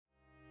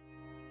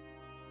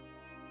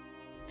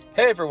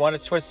Hey everyone,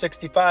 it's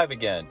Twist65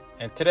 again,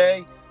 and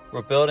today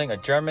we're building a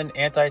German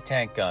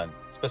anti-tank gun,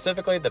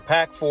 specifically the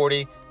PAK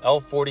 40,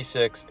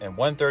 L46, and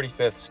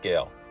 1/35th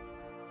scale.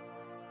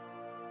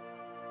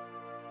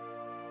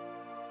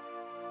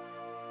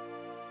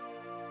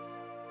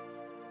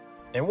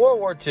 In World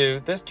War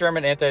II, this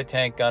German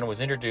anti-tank gun was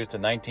introduced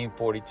in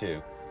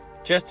 1942,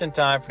 just in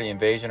time for the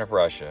invasion of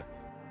Russia.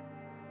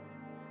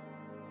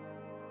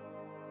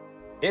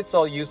 It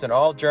saw use in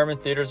all German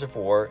theaters of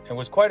war and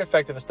was quite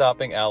effective at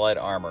stopping Allied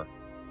armor.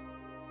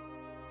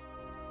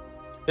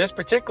 This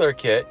particular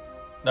kit,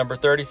 number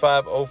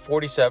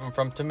 35047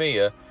 from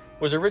Tamiya,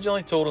 was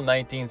originally tooled in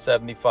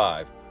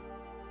 1975.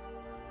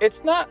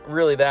 It's not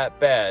really that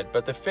bad,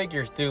 but the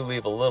figures do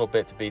leave a little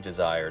bit to be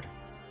desired.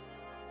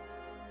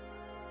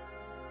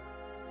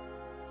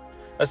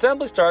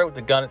 Assembly started with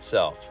the gun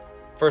itself.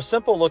 For a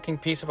simple looking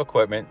piece of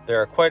equipment, there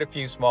are quite a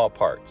few small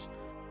parts.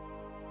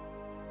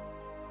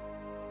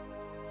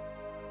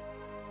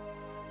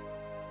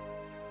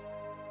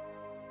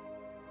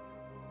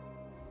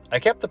 I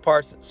kept the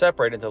parts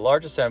separated into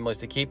large assemblies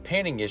to keep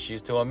painting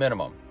issues to a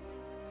minimum.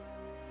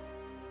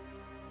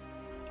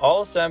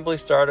 All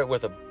assemblies started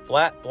with a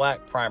flat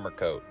black primer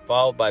coat,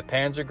 followed by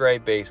Panzer Gray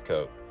base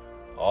coat,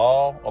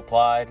 all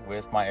applied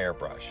with my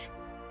airbrush.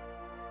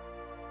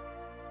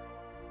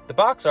 The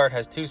box art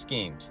has two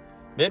schemes,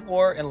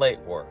 mid-war and late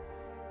war.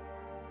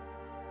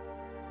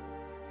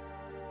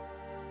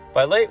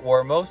 By late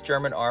war, most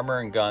German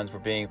armor and guns were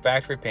being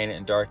factory painted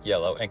in dark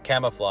yellow and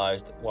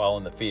camouflaged while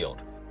in the field.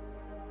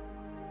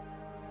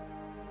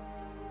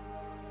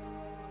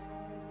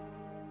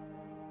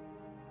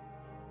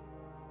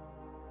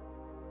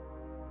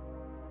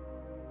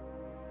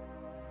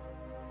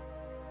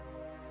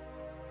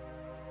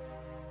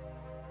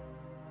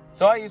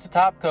 So I used a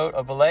top coat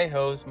of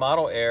Vallejo's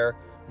Model Air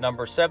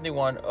number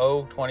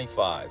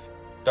 71025,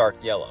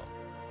 dark yellow.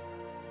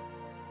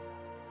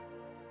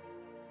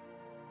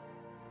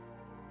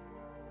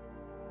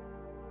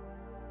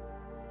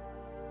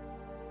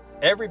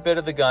 Every bit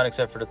of the gun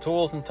except for the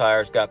tools and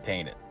tires got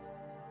painted.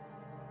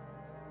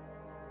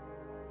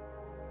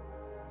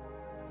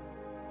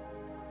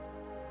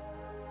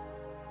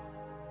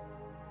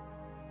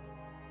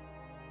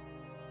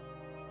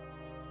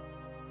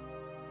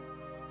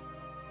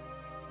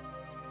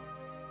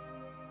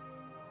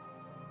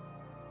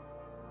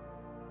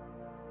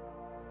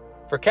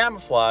 For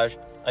camouflage,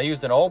 I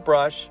used an old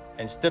brush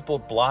and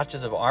stippled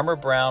blotches of armor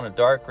brown and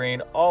dark green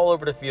all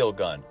over the field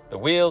gun, the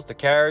wheels, the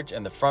carriage,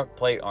 and the front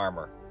plate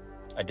armor.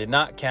 I did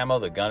not camo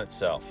the gun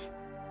itself.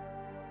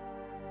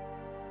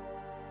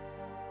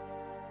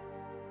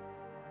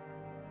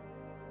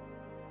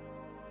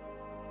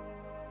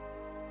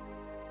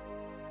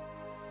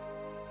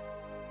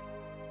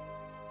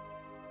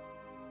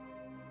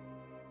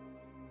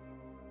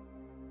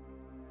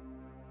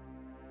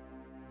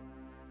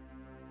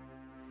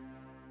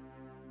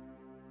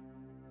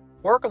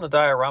 Work on the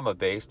diorama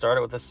base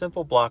started with a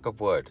simple block of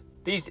wood.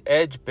 These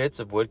edge bits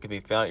of wood can be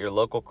found at your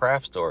local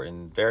craft store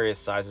in various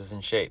sizes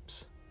and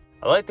shapes.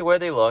 I like the way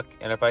they look,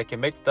 and if I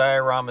can make the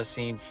diorama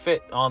scene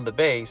fit on the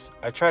base,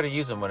 I try to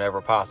use them whenever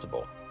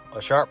possible.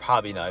 A sharp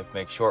hobby knife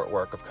makes short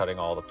work of cutting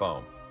all the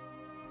foam.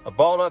 A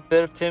balled up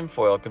bit of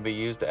tinfoil can be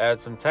used to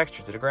add some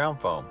texture to the ground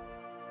foam.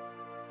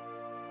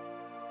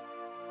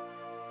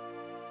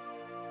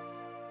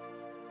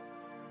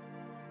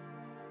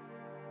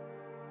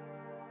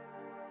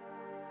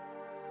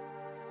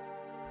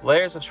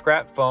 Layers of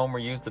scrap foam were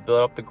used to build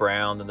up the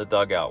ground and the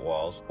dugout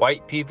walls.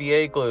 White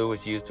PVA glue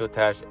was used to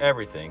attach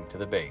everything to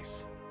the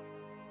base.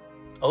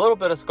 A little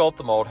bit of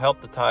Sculptamold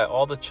helped to tie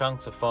all the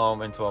chunks of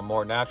foam into a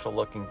more natural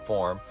looking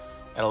form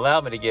and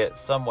allowed me to get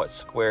somewhat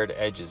squared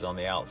edges on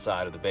the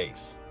outside of the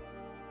base.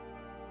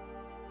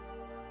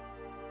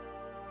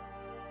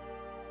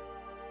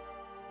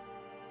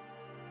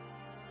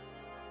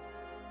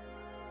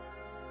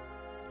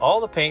 All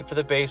the paint for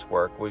the base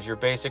work was your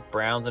basic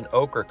browns and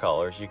ochre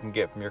colors you can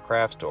get from your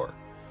craft store.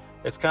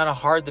 It's kind of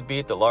hard to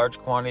beat the large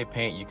quantity of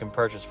paint you can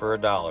purchase for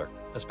 $1,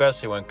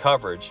 especially when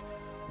coverage,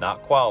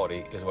 not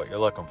quality, is what you're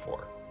looking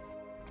for.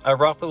 I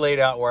roughly laid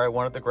out where I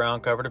wanted the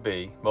ground cover to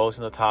be,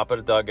 mostly on the top of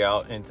the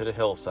dugout into the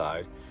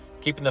hillside,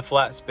 keeping the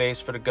flat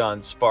space for the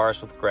gun sparse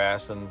with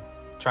grass and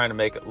trying to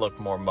make it look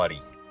more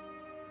muddy.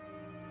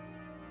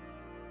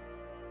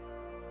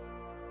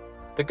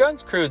 The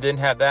gun's crew didn't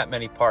have that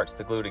many parts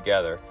to glue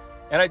together,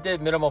 and I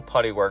did minimal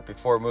putty work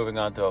before moving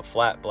on to a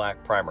flat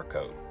black primer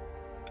coat.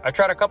 I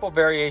tried a couple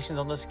variations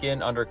on the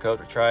skin undercoat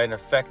to try and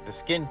affect the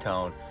skin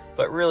tone,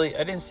 but really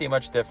I didn't see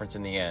much difference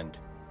in the end.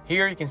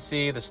 Here you can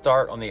see the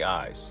start on the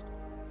eyes.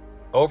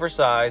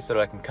 Oversized so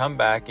that I can come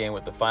back in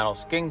with the final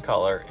skin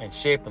color and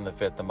shape them to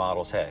fit the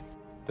model's head.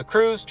 The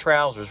crew's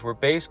trousers were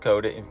base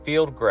coated in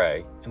field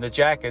gray and the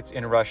jackets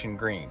in Russian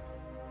green.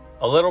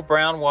 A little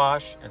brown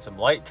wash and some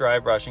light dry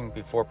brushing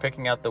before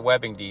picking out the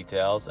webbing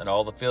details and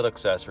all the field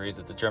accessories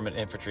that the German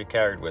infantry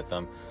carried with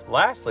them.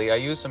 Lastly, I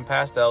used some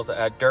pastels to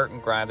add dirt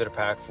and grime to the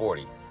PAK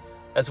 40,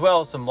 as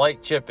well as some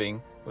light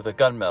chipping with a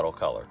gunmetal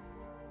color.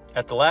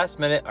 At the last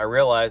minute, I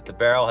realized the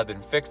barrel had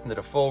been fixed into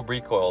the full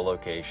recoil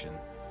location.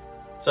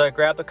 So I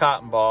grabbed the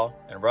cotton ball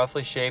and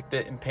roughly shaped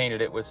it and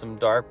painted it with some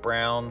dark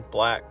brown,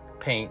 black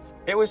paint.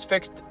 It was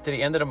fixed to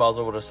the end of the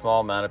muzzle with a small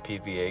amount of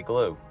PVA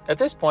glue. At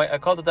this point, I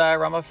called the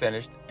diorama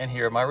finished, and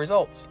here are my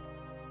results.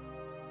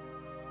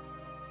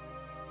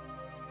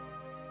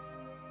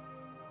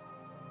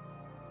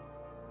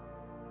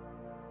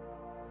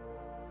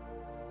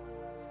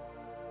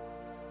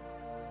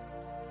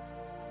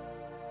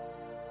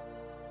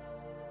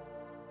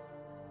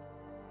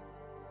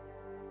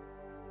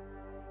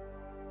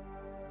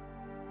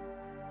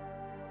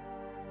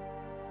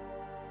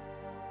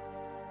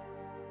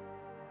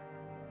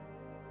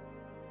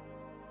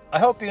 I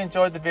hope you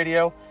enjoyed the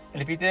video,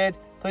 and if you did,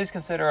 please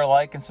consider a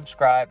like and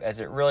subscribe as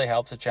it really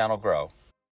helps the channel grow.